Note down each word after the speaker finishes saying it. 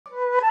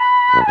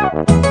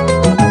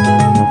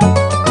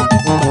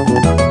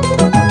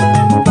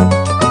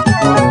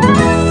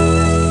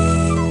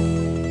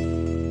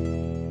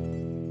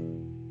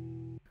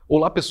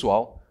Olá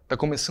pessoal, está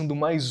começando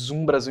mais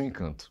um Brasil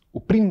Encanto, o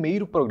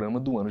primeiro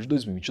programa do ano de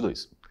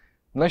 2022.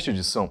 Nesta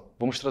edição,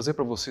 vamos trazer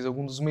para vocês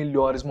alguns dos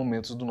melhores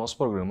momentos do nosso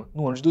programa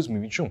no ano de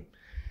 2021.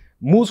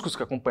 Músicos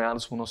que,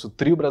 acompanhados por nosso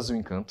Trio Brasil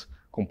Encanto,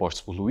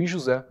 compostos por Luiz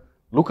José,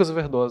 Lucas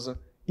Verdosa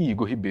e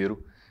Igor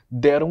Ribeiro,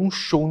 deram um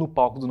show no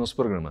palco do nosso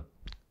programa.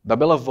 Da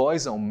bela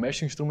voz ao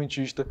mestre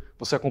instrumentista,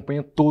 você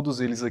acompanha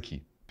todos eles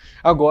aqui.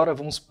 Agora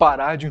vamos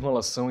parar de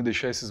enrolação e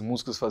deixar esses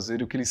músicos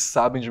fazerem o que eles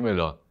sabem de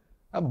melhor,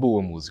 a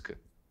boa música.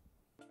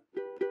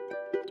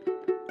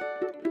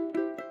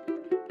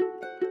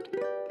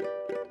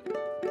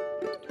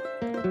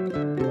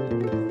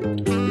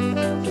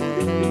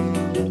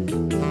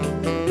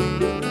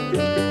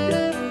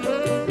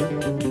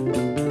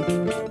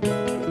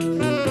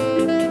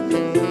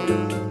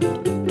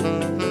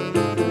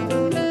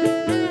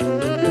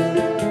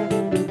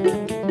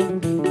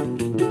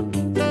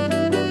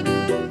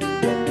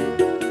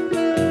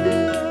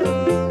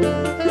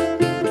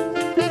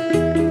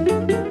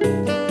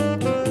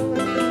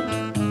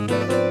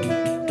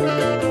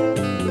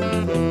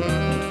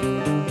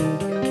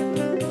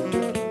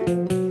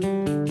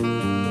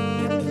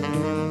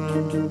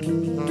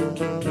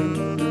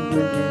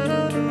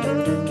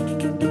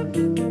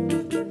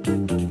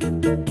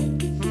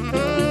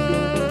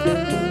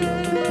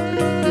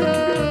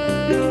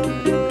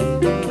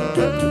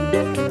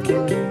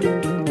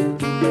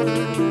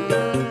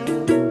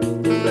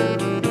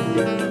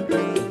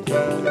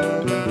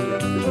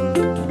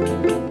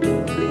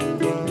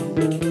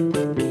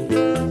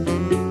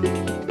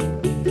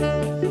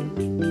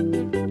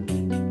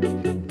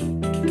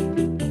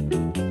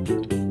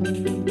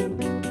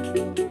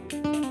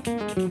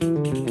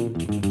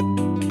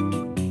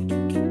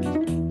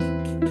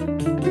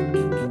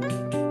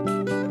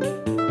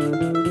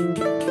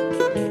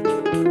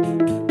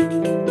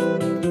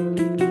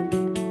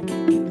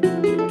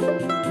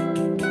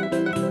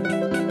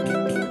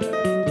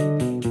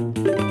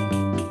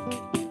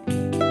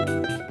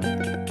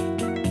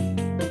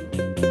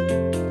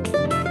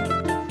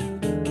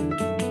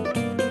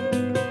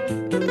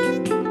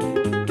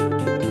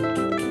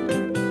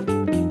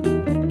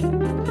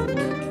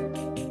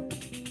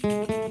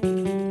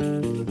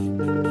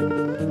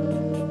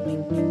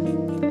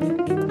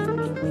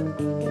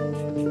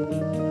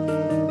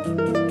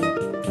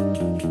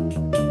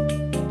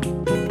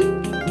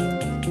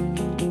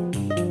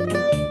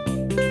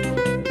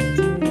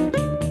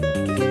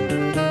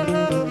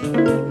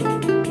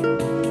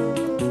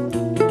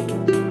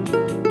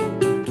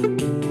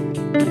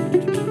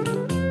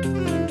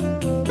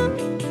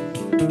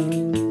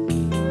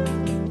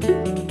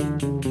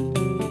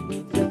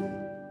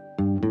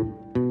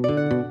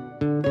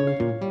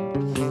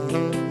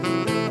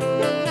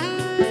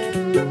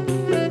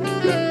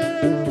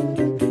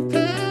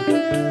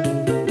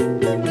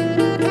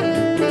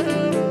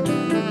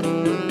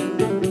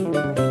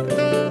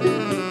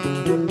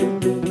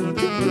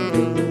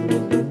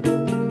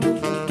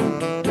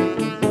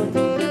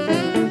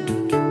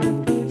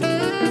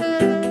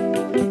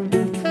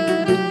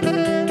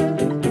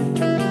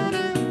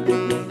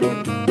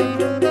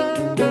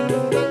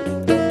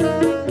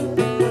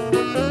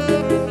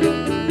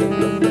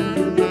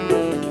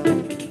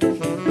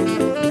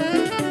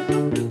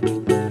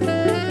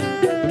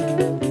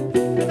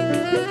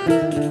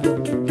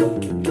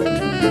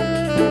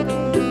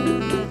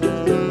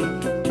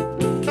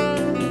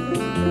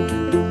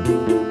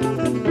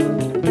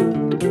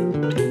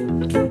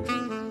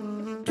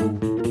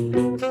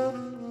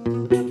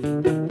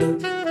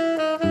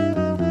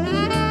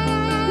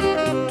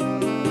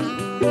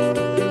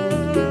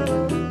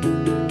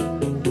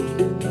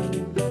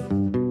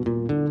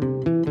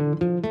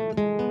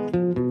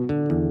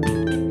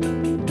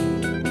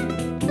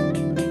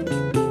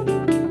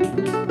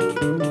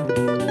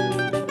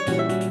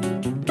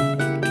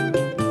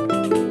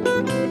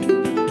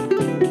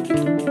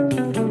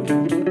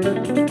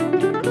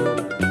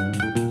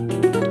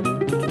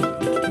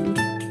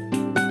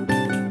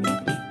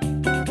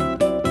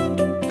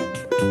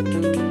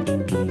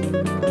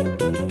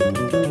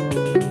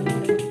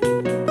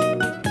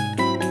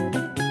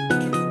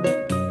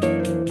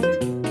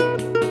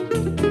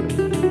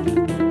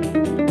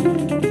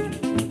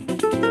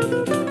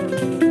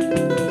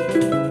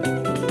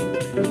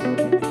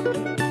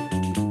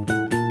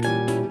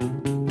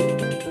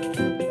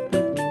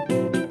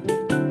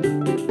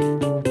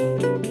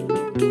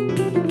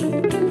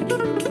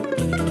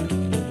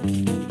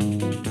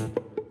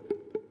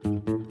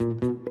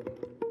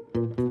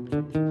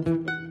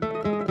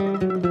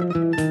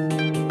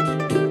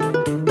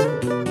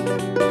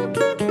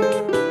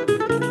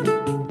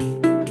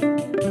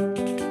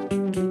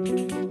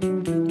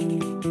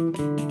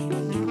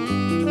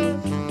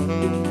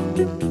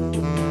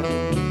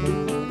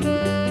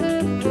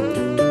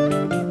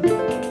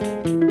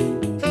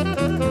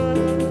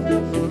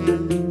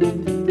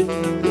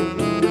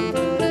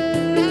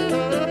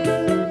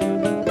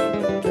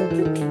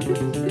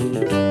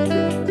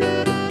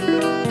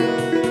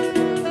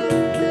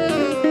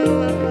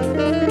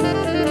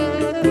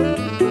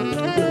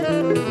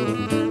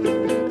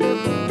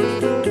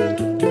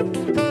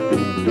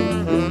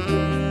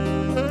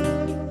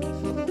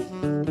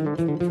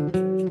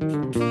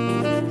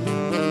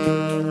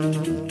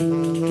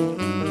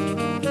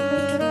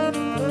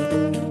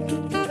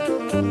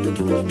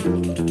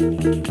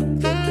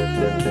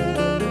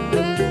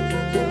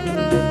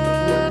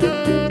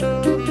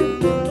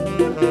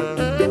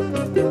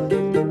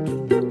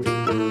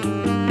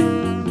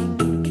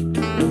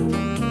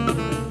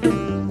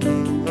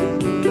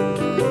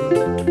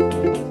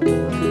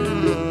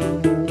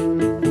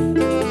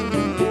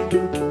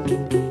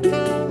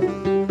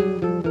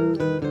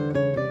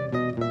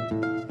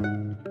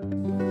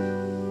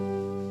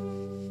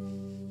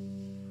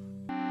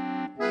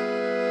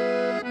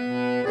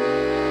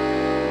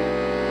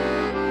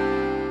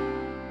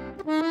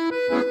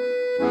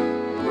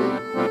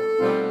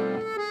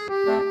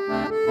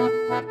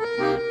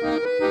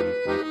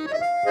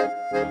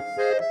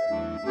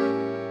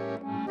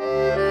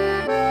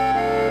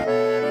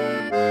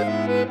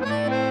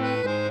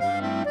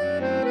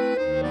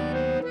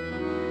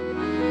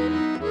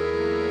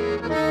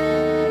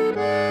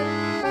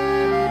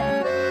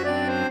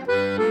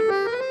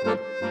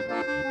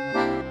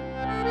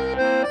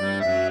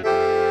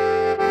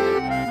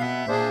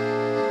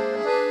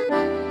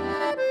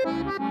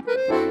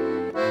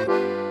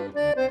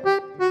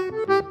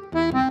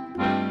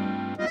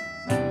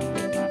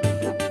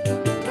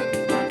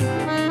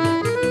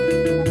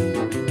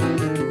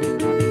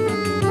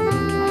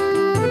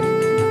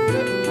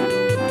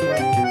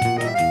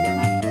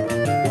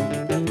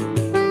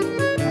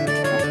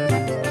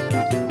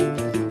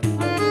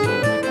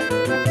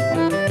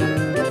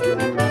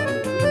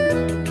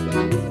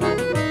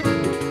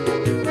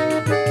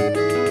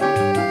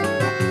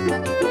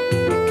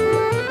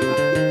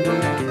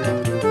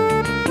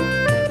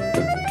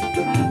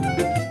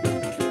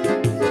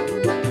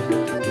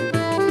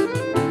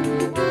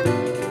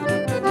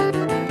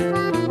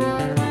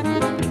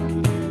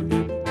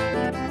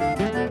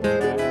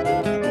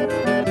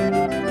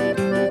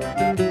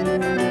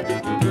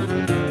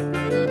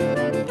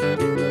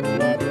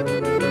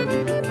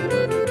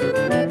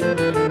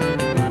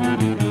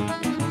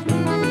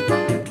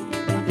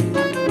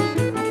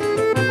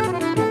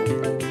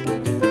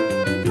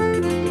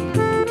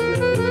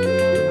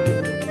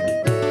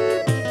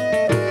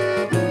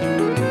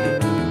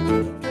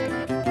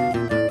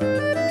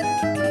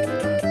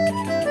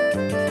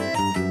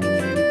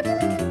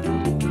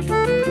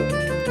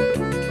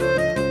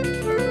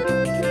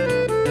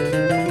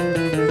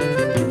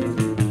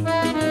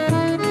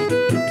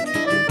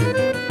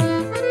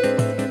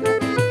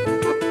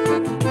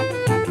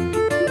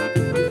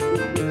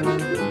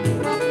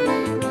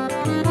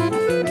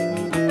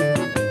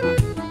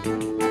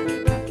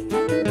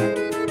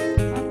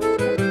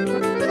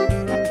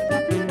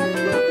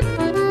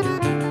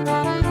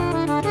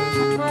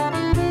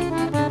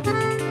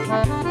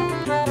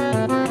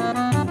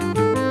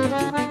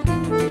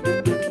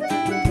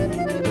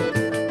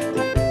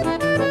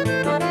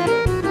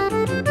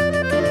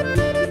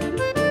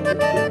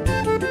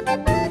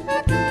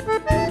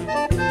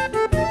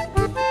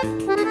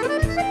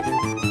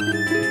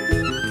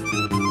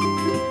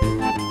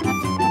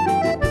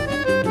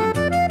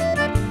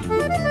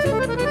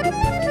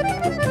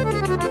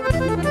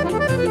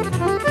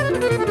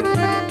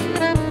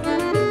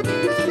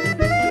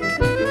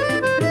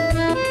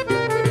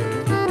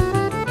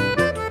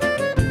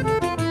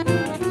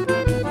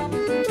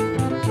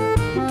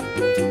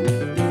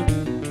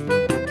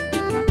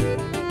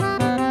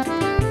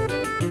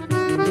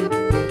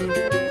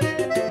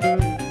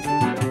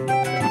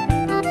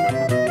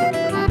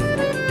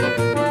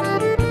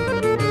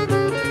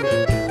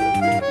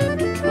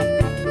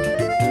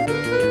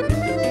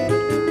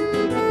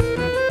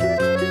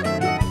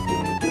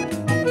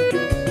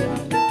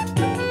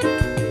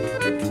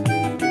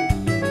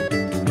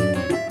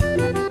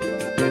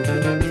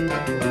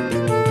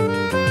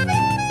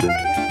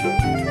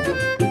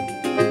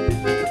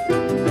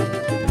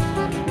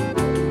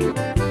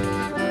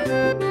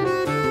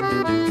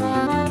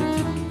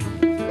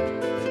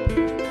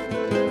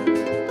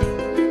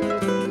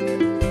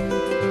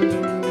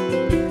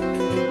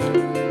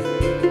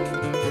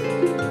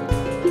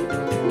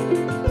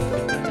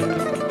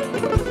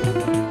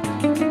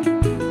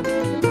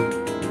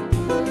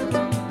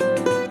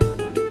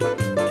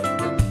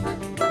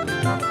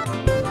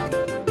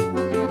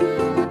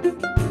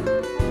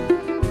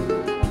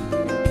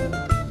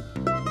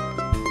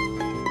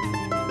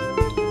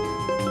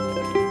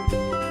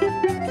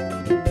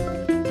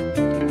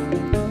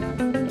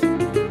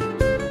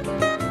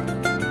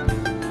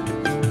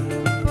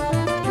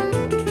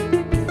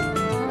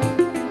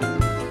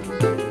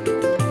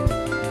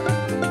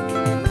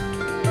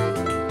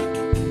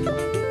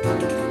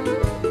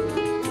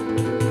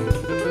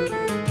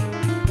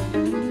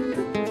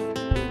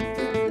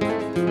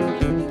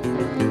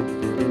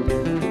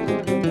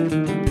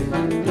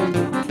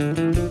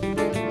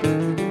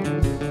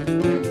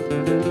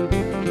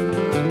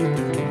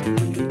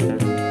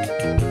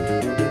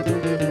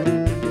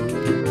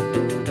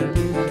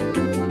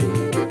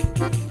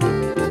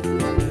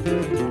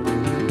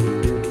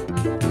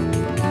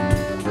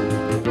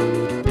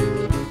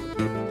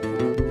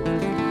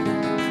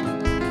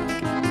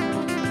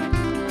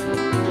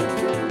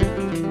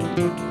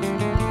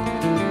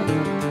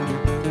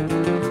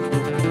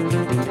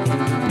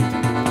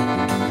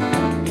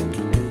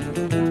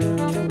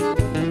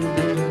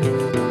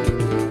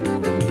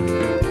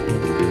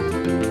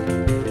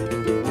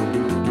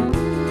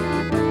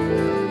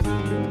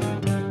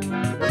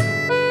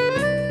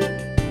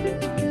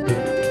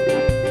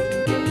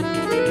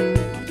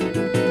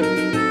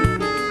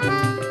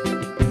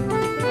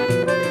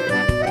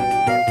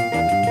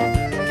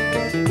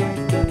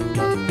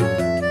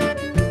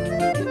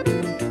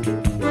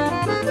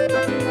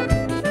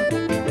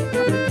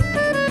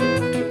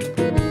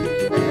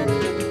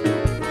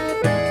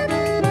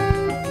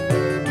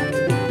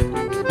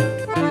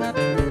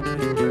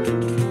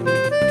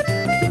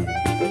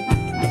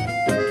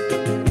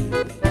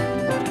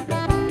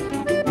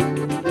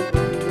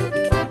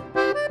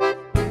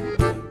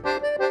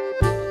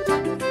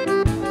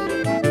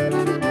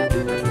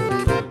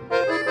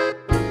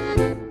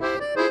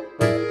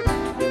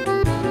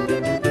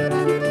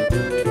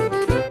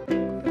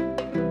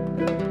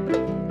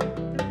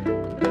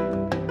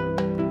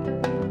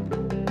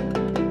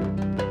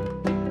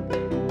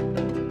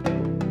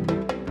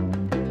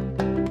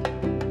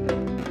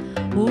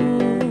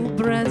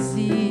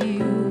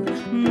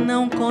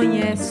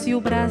 conhece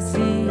o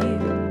Brasil.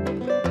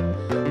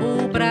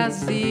 O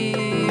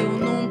Brasil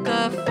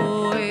nunca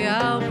foi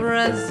ao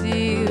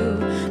Brasil.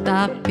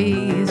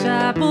 Tapi,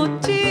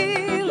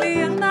 jabuti,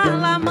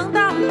 liandala,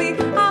 mandali,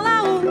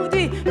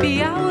 alaúde,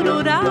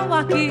 piaururau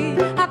aqui,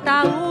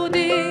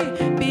 ataúde,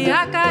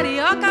 pia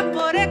carioca,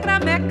 porê,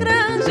 cramé,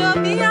 cranjo,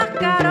 minha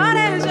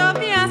carore,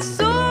 jovinha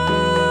sul.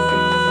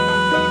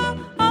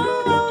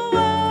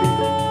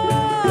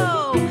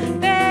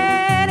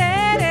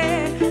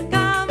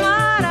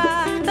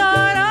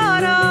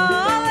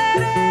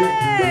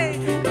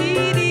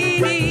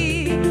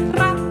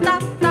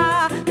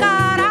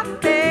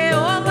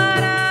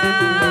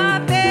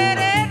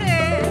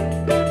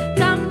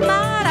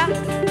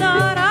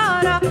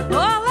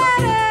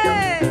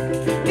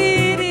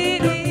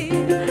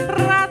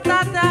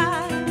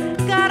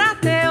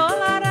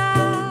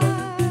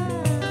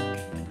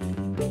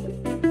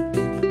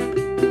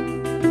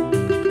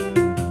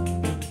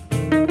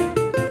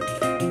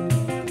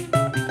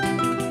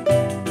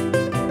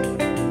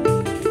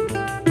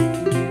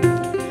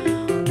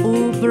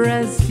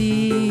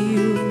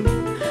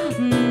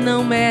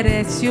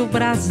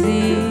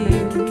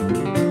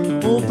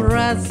 O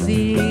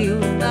Brasil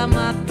tá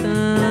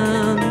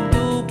matando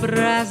o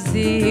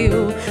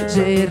Brasil.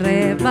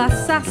 Jereba,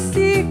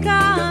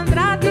 Sacica,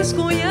 Andrades,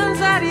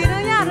 Cunhãs,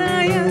 Ariranha,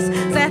 Aranhas,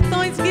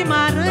 Sertões,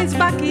 Guimarães,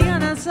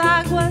 Baquianas,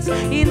 Águas,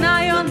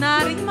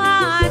 Inayonara,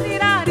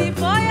 Imarirari,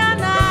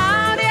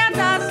 Boiana, área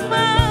das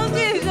mãos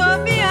de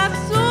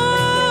Joviaçu.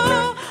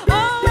 Oh,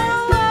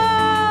 oh,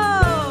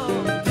 oh.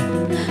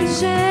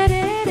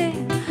 Jerere,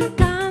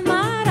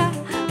 Camara,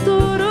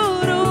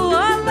 Tururu,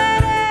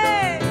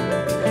 Olerê,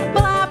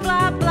 blá,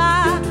 blá,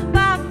 blá,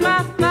 pá,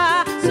 pá,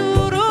 pá,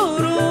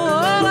 sururu,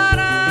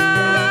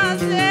 olará,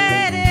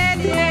 jerere,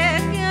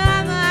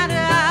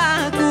 Camara,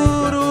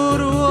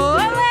 Tururu,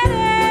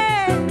 Olerê,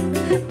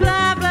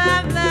 blá, blá,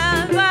 blá,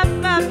 pá,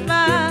 pá,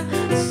 pá,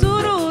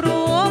 sururu,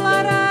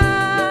 olará.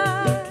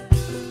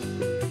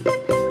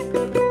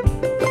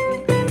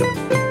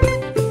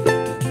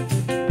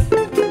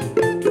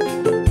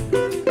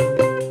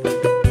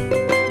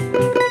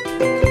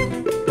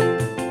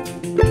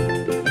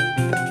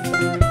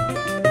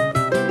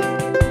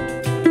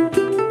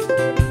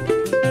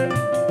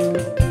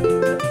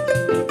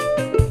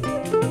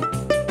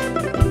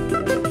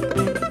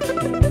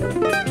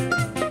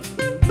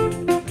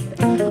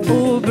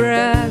 O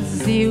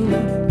Brasil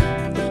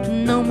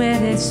não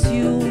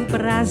merece o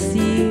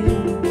Brasil.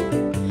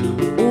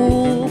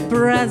 O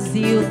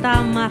Brasil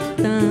tá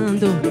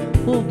matando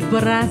o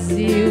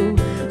Brasil.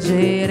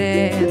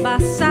 Jereba,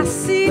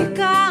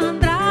 Sacica,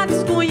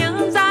 Andrades,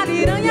 Cunhãs,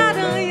 Ariranha,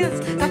 Aranhas,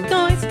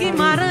 Sertões,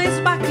 Guimarães,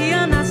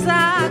 Baquianas,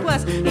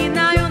 Águas,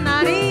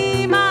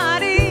 Inayonari,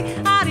 Mari,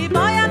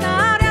 Aribóia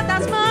na área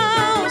das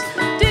mãos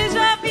de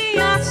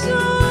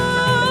Joviaçu.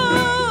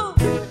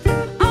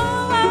 Oh,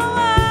 oh,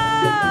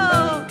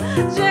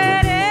 oh,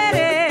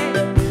 Jerere,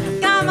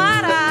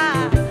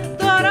 Camara,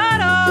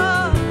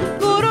 Tororó,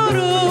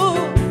 Cururu,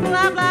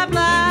 blá, blá,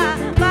 blá,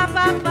 pá,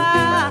 pá,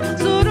 pá,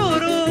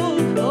 sururu,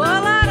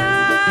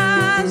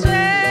 olará,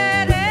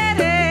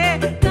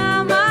 Jerere,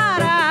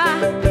 Camara,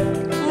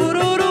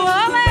 Cururu,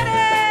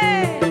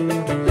 olerê,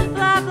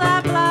 blá,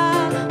 blá, blá.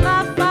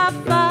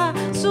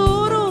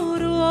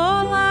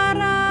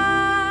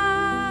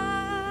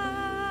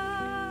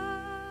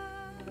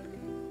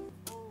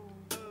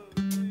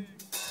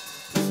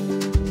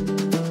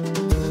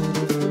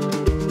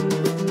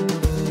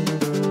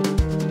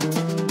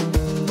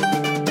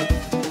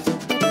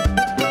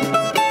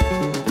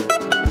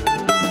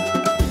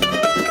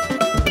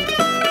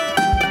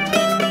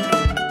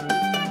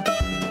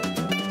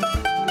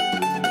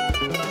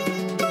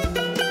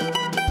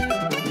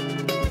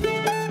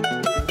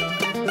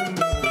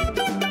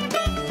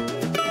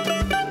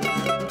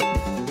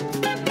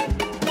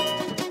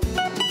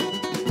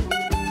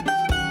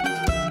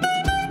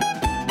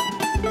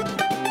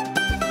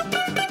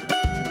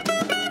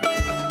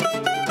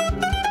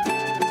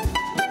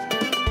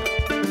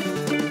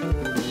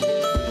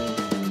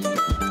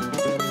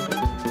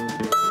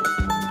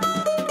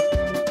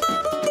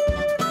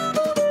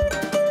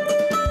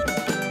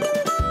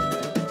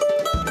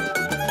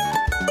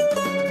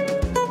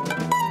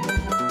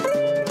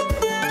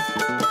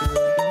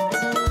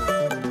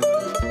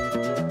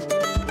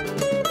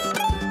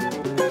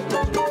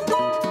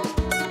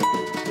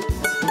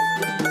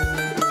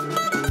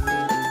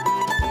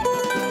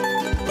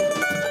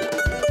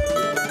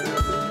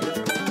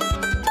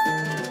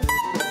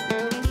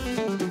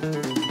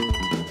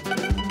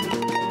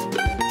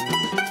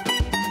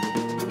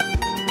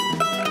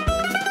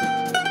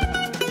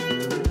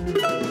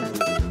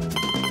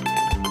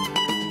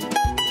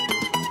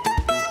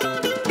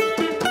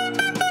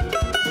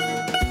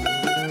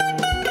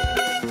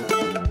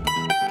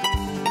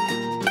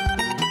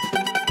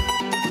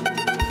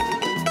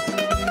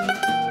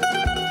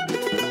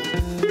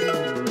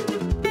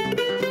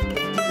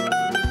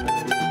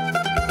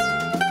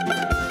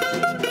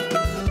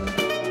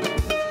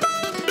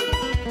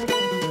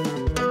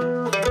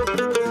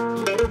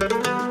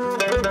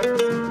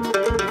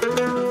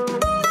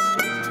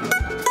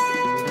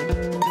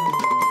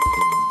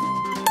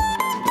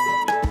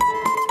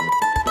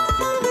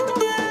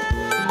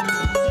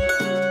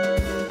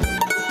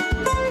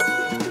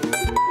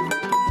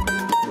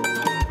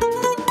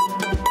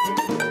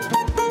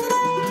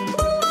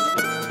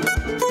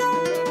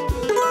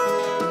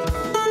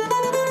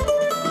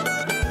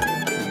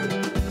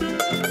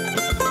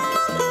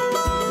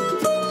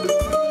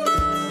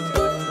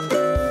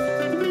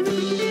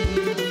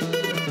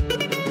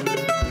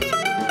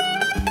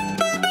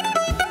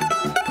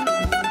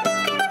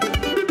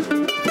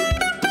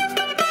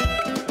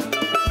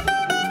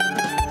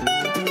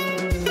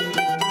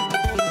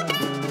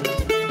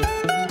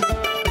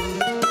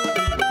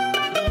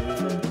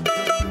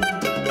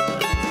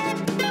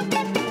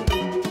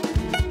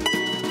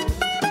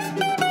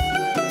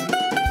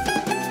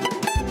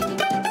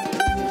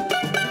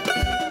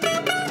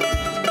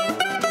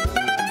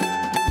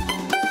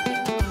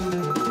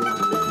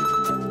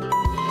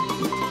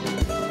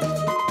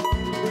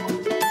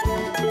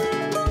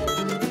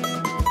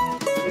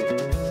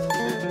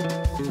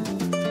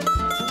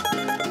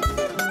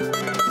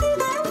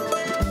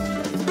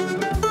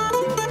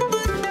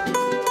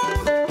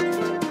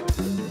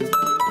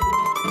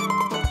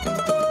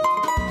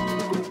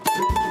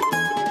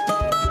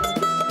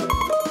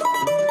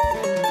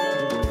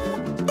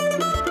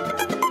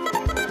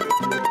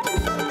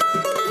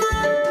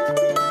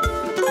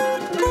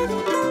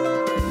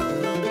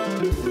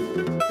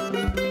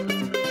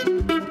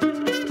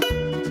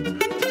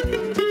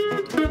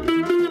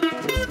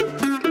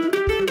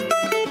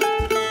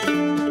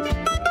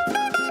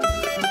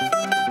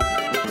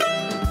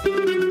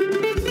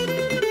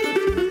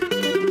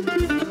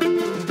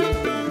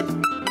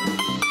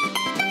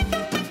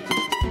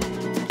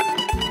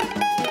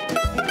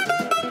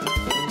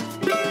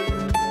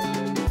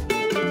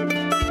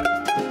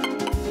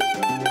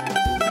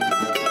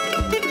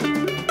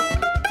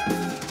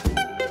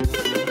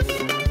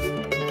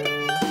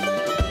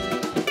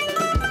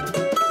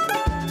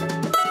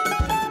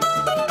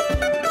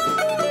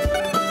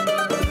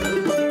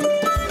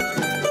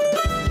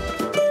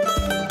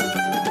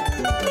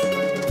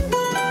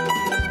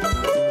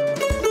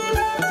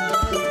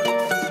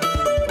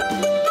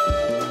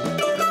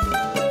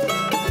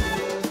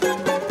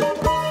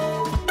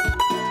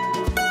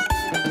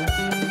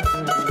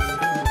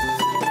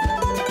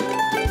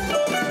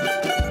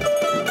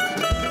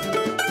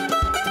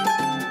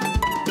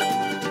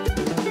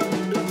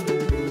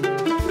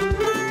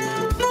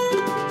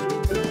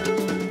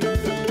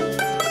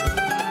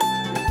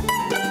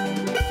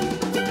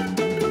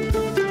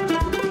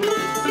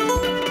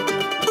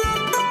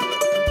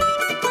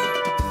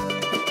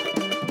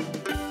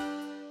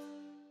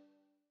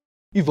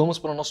 e vamos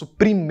para o nosso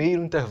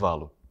primeiro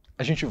intervalo.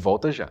 A gente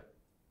volta já.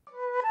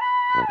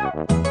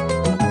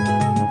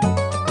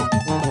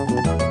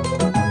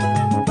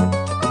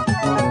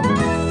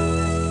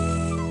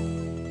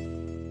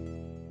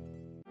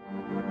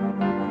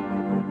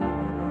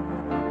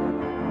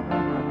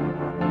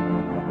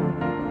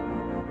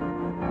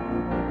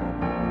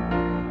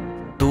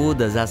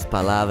 Todas as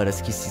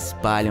palavras que se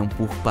espalham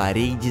por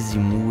paredes e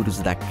muros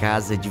da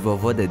Casa de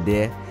Vovó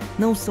Dedé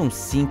não são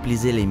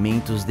simples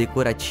elementos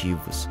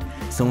decorativos.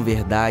 São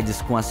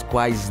verdades com as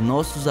quais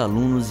nossos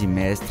alunos e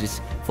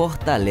mestres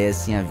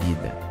fortalecem a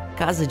vida.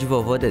 Casa de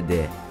Vovó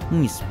Dedé,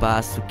 um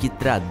espaço que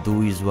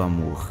traduz o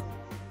amor.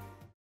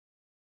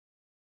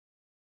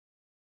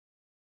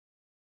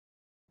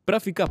 Para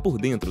ficar por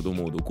dentro do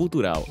mundo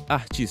cultural,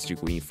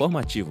 artístico e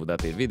informativo da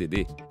TV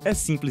Dedé, é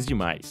simples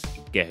demais.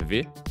 Quer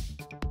ver?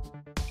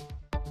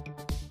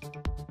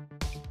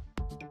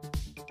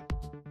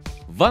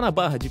 Vá na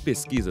barra de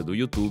pesquisa do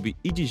YouTube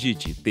e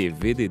digite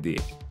TV Dedé.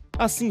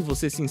 Assim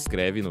você se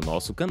inscreve no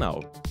nosso canal.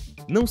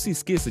 Não se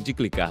esqueça de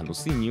clicar no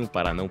sininho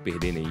para não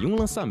perder nenhum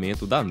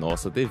lançamento da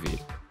nossa TV.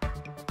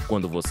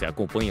 Quando você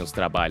acompanha os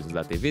trabalhos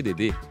da TV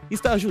Dedé,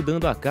 está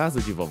ajudando a Casa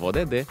de Vovó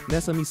Dedé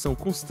nessa missão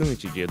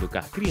constante de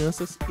educar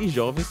crianças e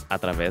jovens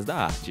através da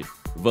arte.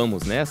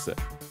 Vamos nessa?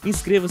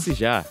 Inscreva-se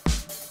já!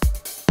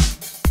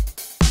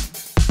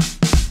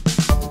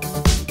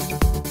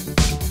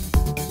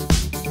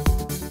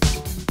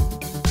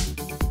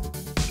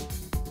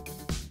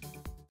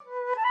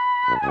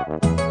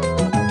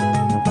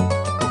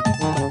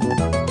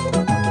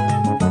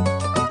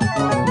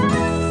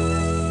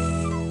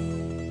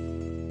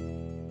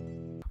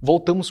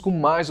 Voltamos com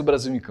mais o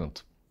Brasil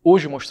Encanto,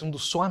 hoje mostrando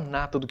só a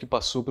nata do que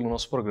passou pelo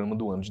nosso programa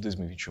do ano de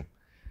 2021.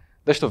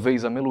 Desta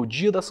vez, a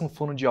melodia da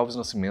sanfona de Alves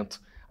Nascimento,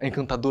 a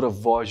encantadora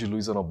voz de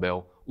Luísa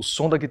Nobel, o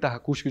som da guitarra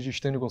acústica de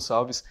Estênio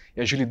Gonçalves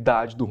e a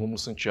agilidade do Rômulo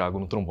Santiago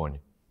no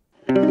trombone.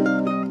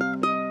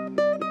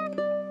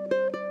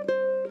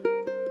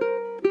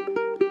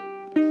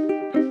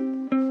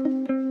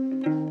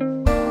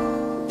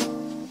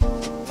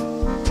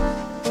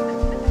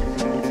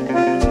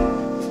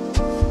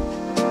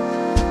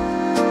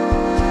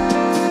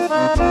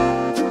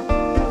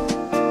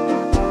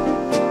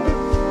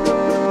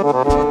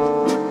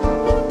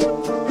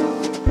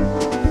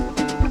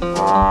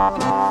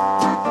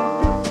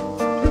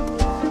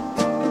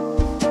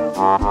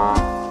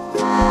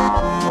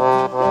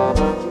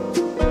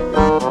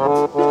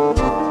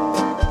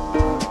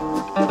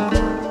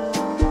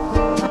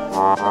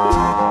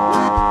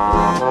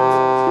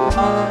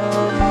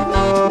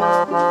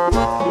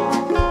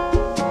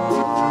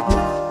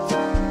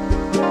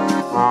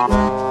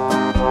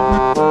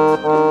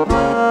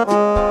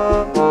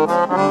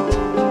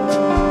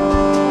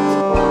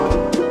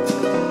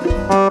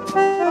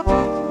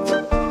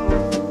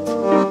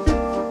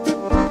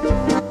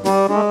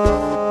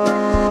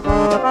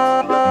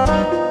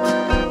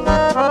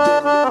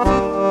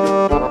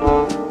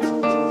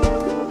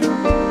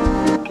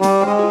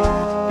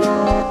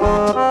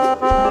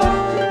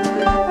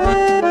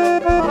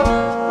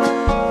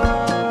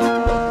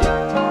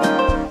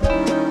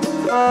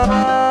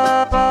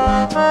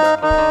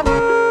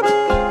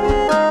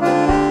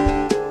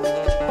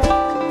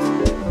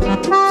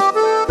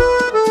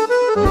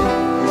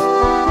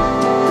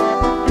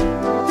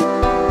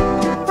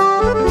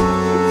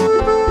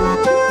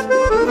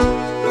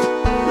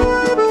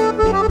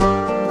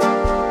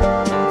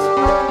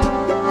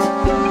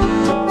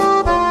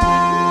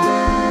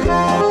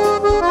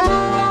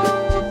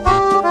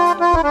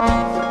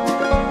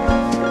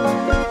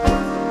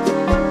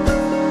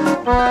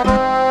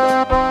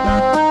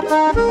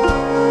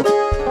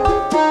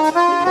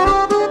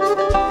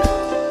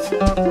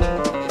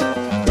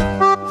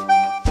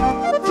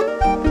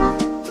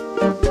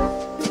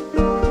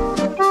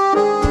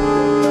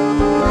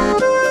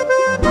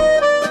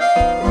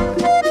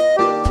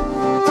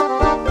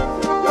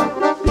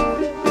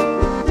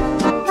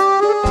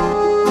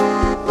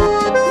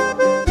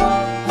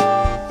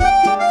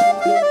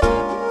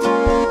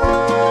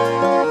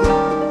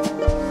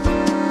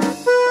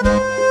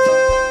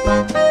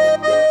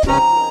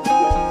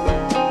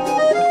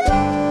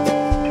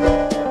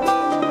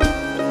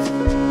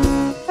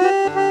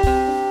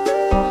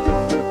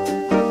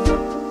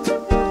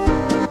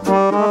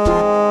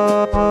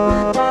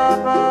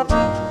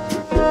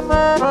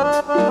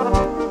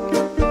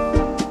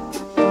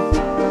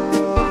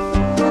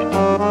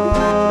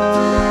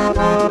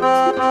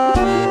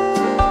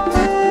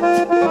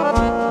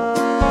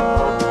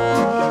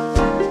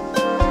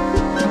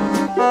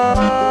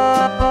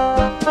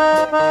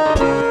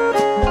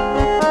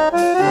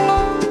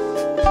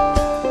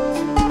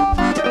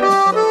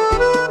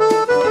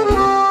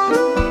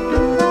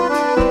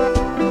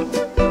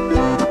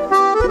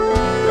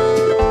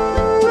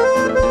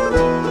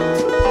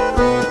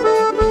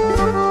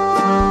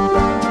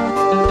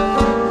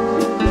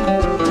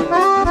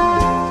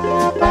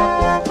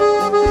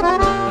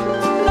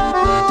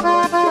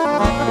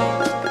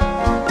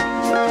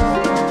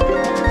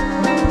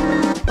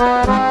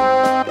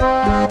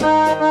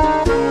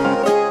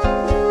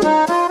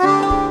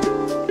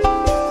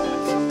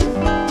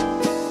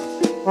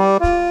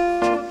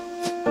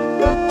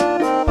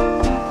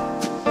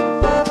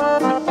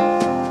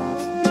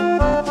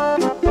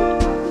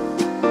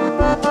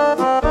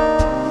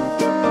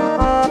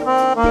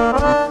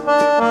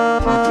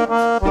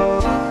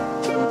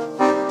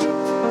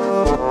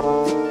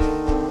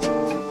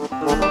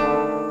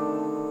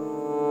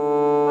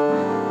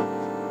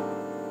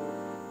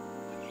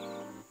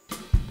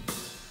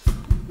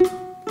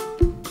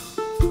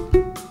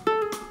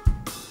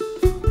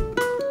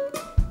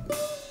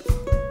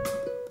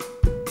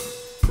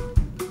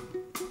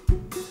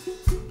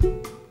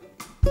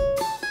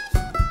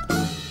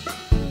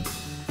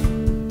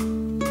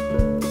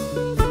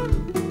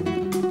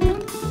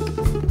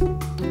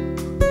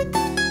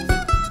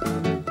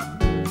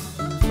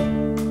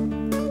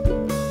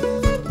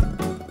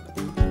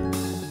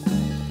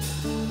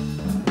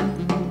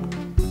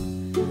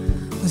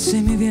 Você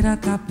me vira a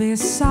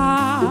cabeça,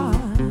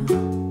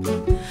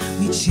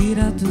 me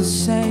tira do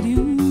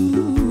sério,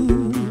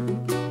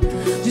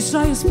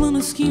 destrói os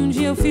planos que um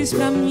dia eu fiz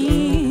pra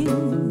mim,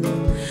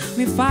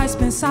 me faz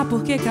pensar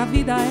por que a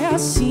vida é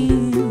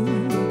assim.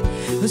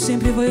 Eu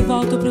sempre vou e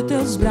volto pros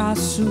teus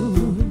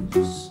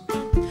braços.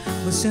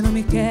 Você não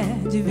me quer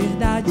de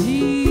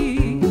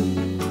verdade,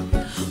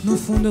 no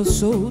fundo eu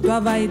sou tua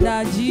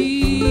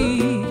vaidade.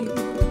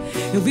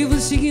 Eu vivo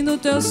seguindo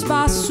teus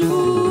passos,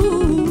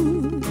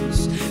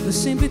 eu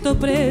sempre tô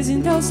preso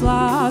em teus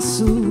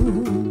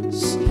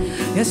laços.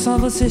 E é só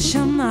você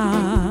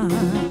chamar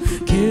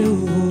que eu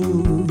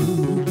vou.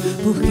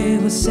 Porque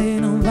você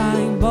não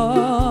vai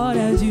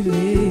embora de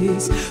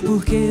vez,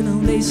 porque não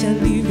deixa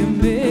livre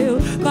meu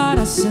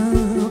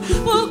coração.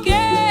 Por quê?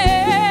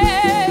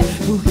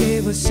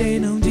 Porque você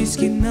não diz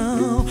que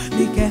não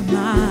me quer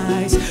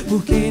mais,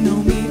 porque não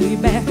me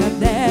liberta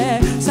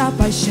dessa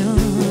paixão.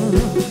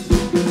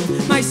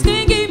 Mas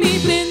tem que me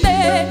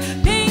prender,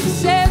 tem que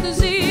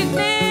seduzir,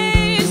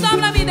 tem só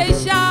pra me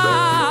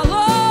deixar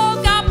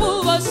louca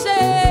por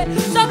você,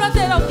 só pra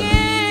ter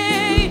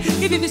alguém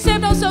que vive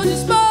sempre ao seu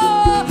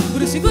dispor,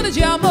 por um segundo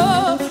de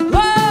amor.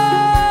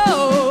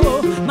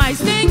 Mas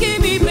tem que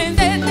me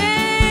prender,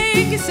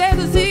 tem que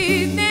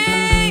seduzir,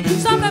 tem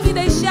só pra me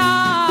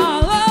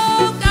deixar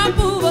louca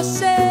por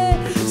você,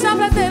 só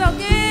pra ter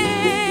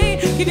alguém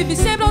que vive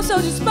sempre ao seu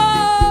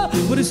dispor,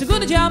 por um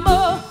segundo de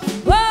amor.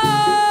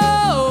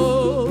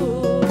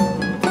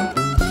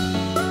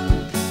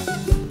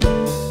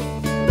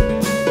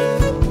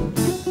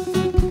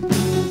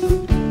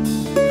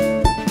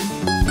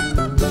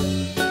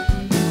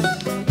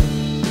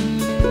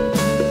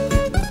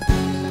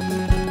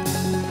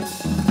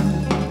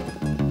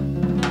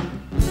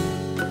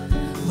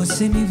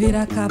 Você me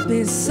vira a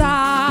cabeça,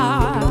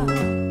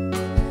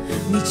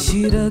 me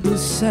tira do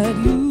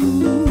sério,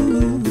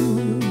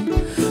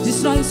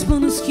 destrói os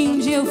planos que um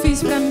dia eu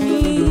fiz pra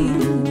mim,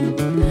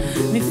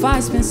 me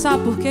faz pensar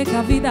por que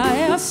a vida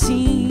é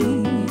assim.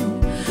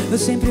 Eu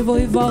sempre vou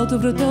e volto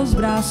pros teus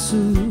braços.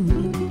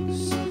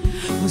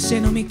 Você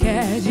não me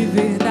quer de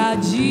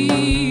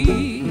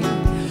verdade,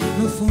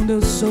 no fundo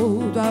eu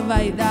sou tua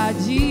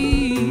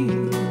vaidade.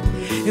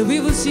 Eu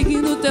vivo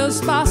seguindo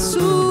teus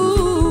passos,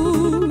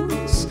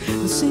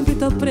 eu sempre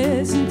tô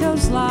preso em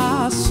teus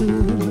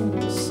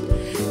laços.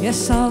 E é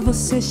só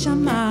você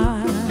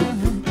chamar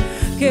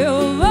que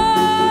eu vou.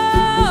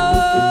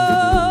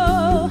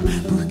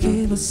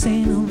 Porque você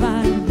não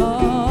vai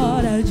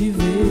embora de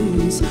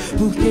vez,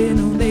 porque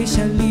não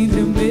deixa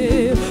livre o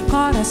meu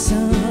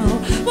coração.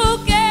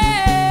 Por quê?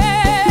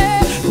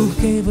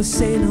 Porque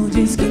você não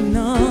diz que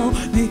não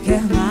me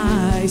quer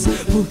mais,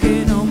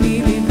 porque não me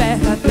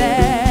liberta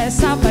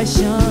dessa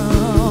paixão.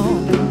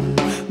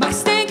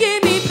 Mas tem que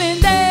me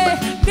prender,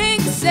 tem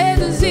que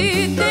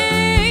seduzir,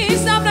 tem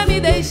só pra me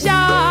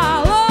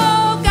deixar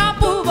louca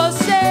por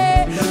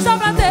você, só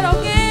pra ter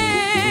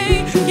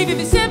alguém que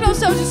vive sempre ao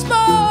seu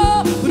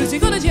dispor, por um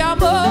segundo de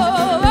amor.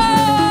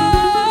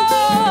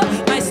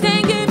 Mas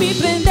tem que me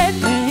prender,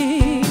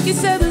 tem que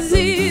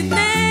seduzir,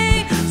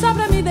 tem só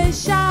pra me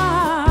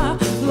deixar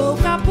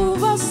louca por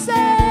você,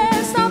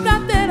 só pra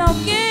ter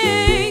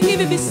alguém que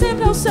vive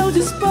sempre ao seu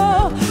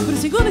dispor, por um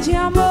segundo de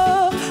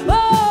amor.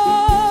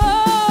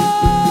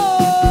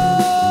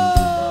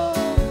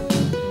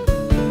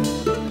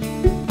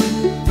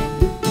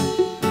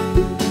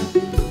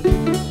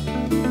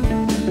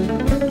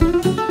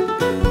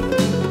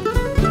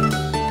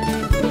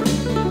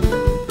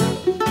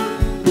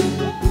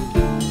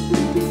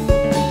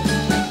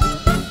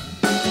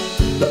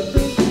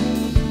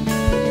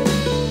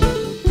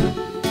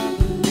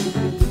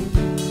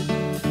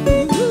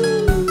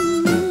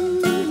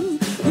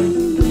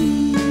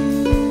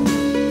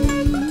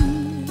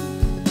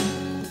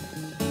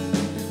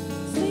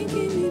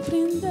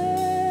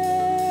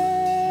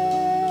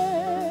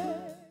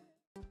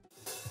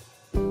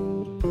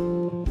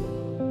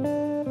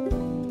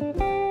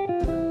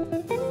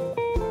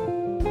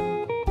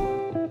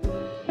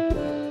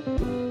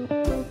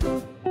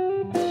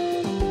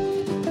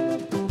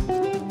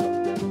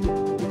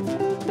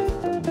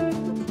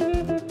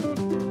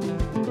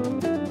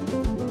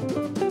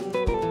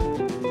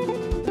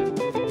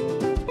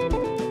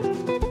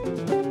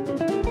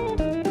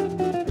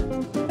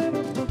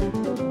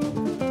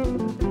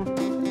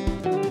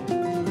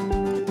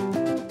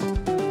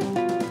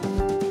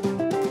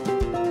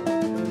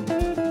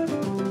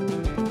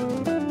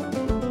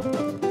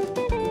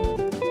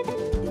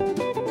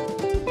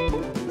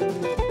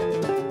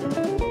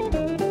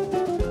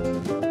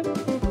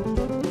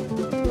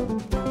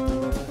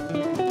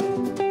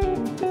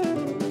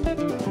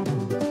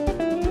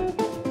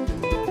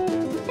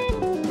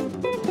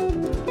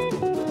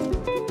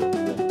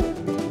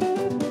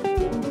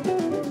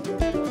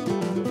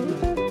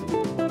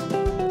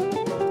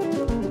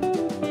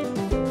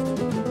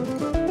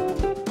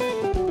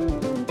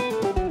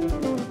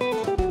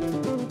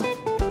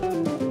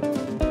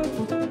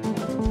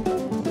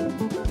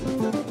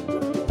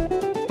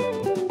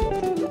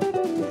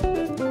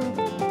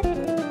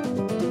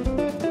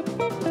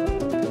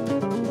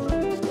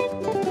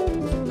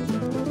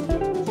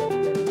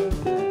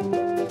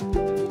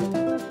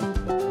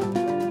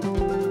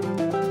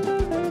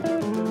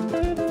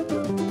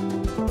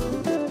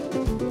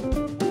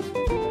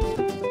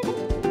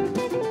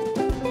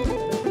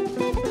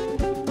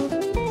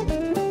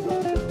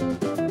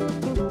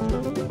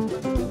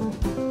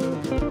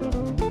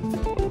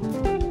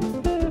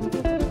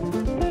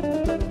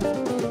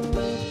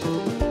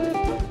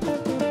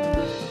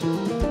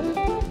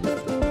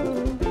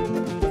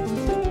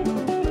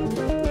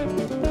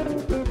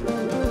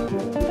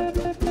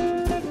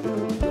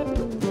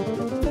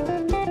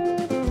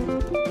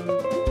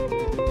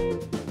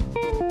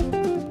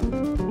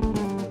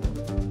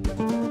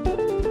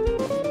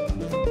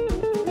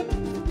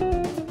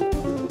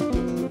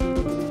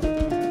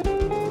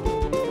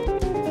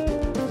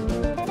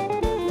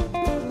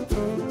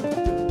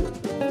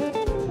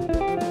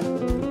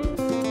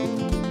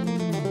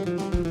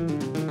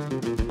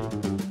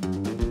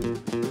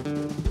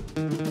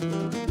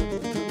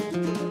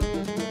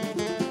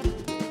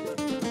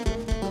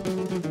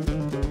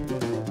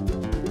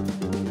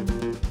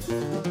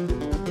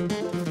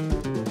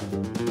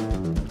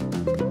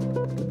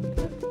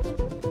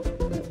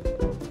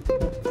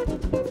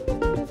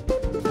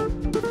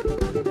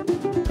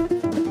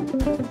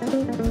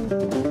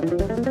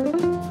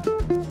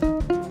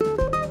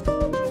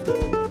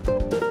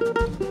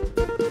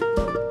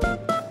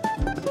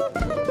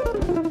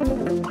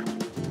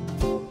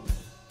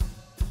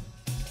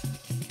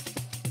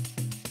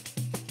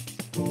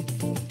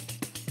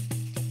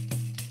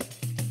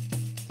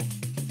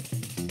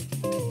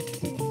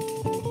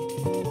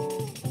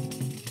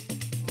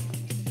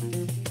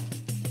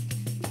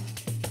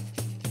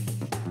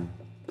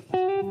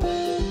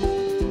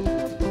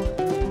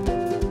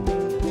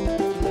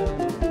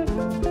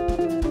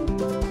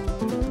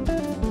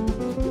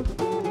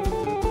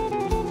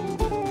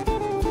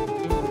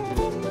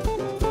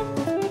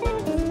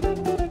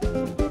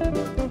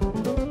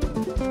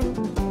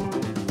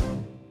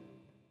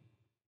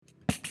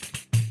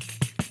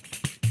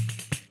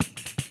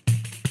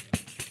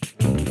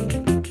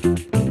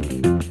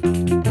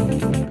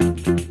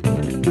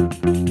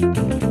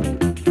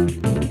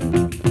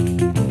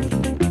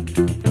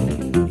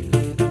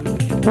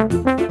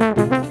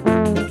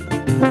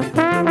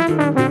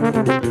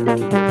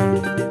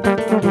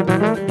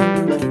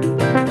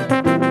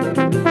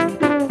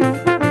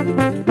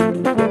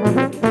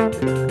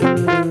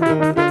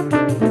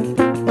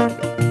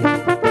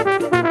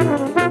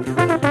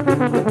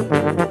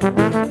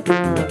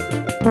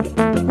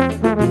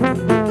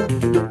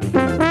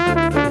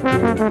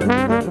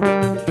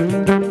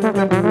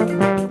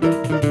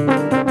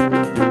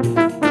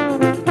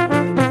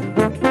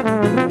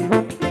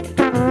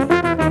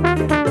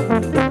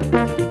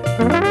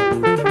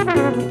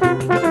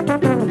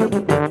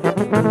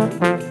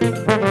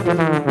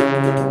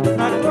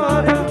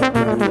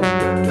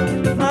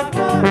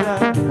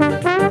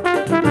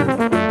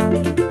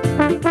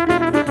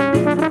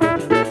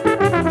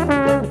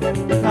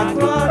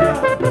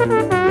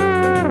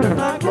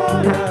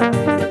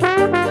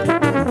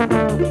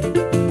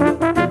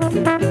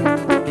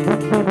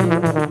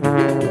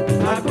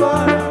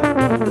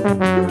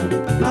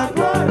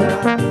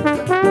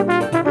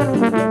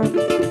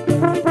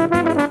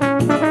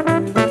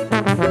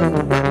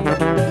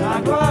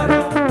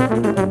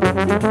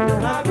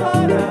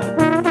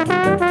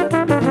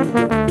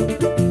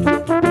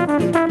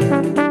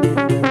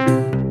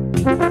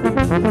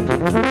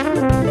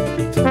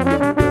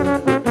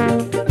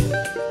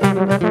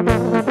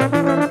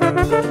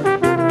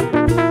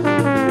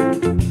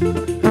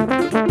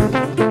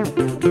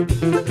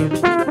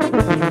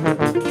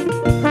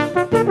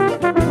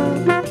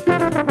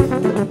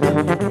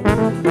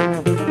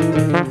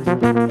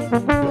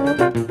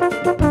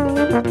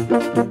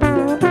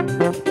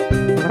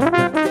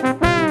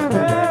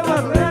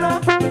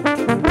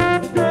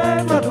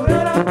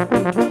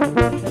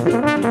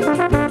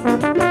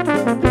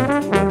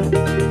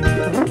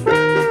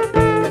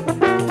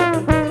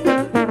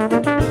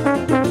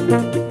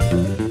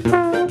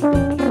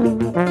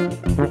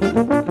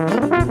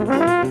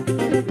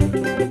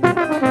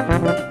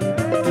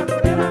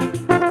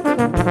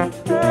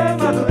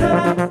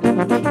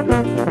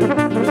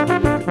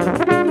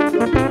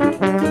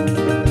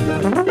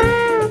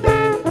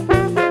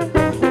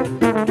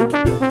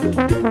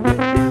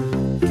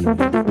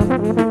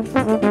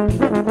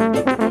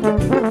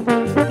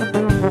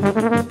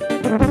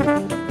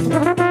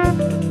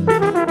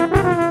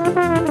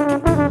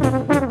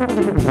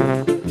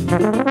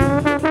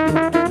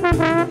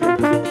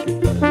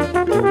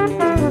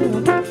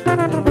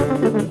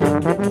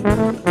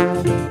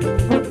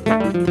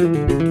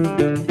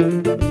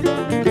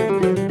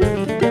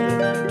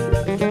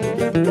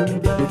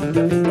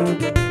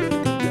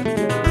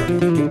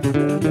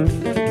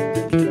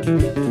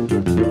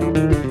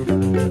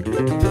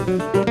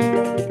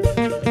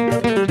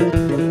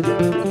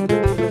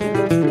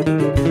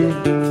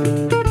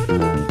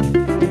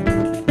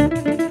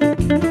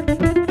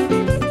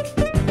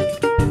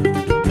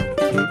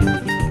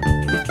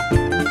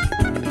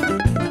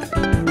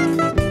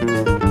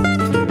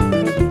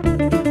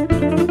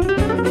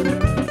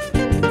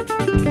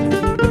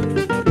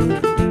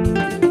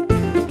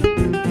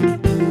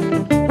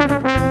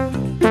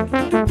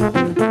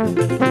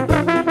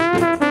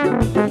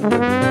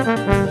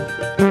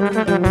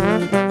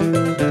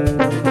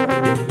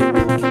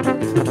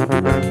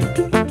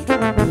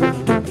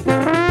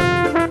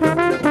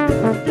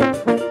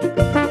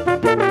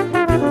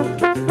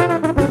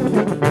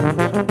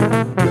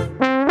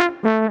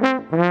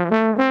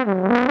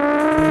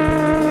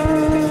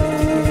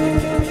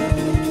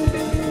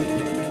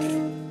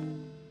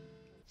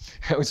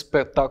 É um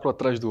espetáculo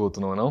atrás do outro,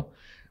 não é não?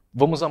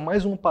 Vamos a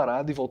mais uma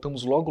parada e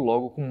voltamos logo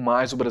logo com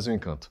mais o Brasil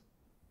Encanto.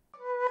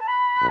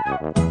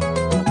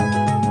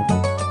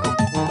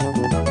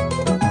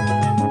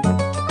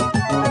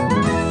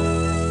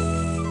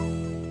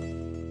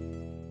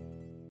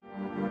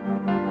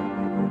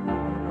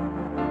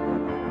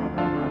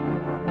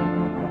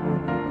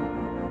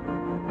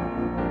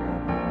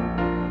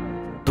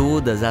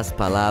 Todas as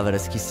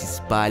palavras que se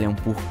espalham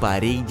por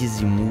paredes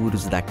e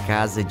muros da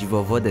Casa de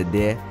Vovó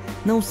Dedé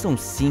não são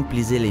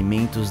simples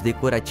elementos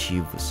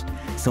decorativos,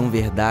 são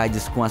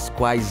verdades com as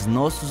quais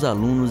nossos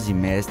alunos e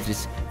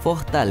mestres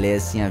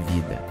fortalecem a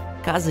vida.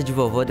 Casa de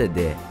Vovó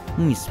Dedé,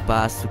 um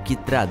espaço que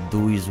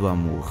traduz o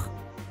amor.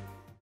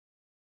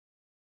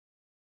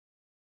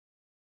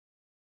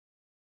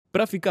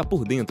 Para ficar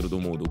por dentro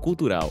do mundo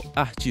cultural,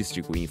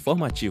 artístico e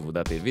informativo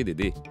da TV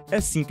Dedé, é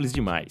simples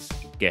demais.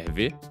 Quer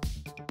ver?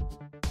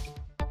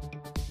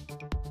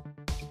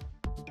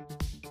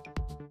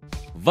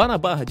 Vá na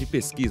barra de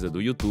pesquisa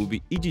do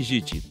YouTube e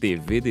digite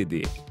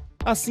TVDD.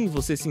 Assim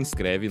você se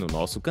inscreve no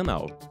nosso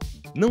canal.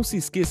 Não se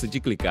esqueça de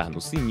clicar no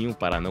sininho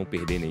para não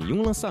perder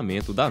nenhum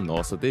lançamento da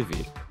nossa TV.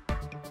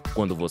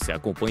 Quando você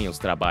acompanha os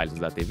trabalhos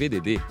da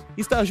TVDD,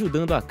 está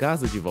ajudando a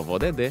Casa de Vovó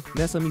Dedé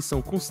nessa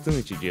missão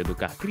constante de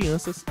educar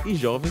crianças e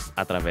jovens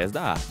através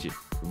da arte.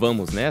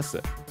 Vamos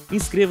nessa?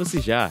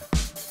 Inscreva-se já!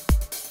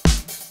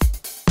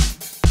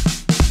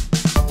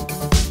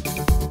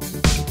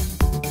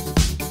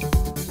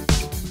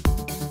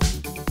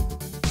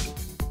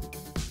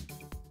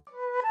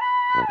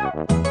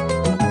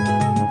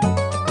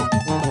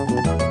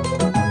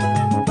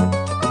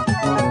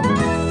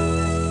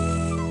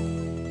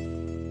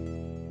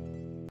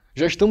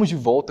 Já estamos de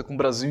volta com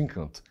Brasil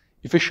Encanto.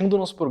 E fechando o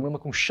nosso programa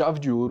com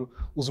chave de ouro,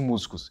 os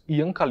músicos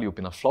Ian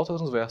Calliope na flauta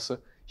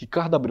transversa,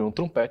 Ricardo Abreu no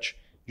trompete,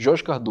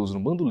 Jorge Cardoso no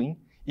bandolim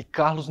e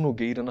Carlos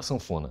Nogueira na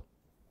sanfona.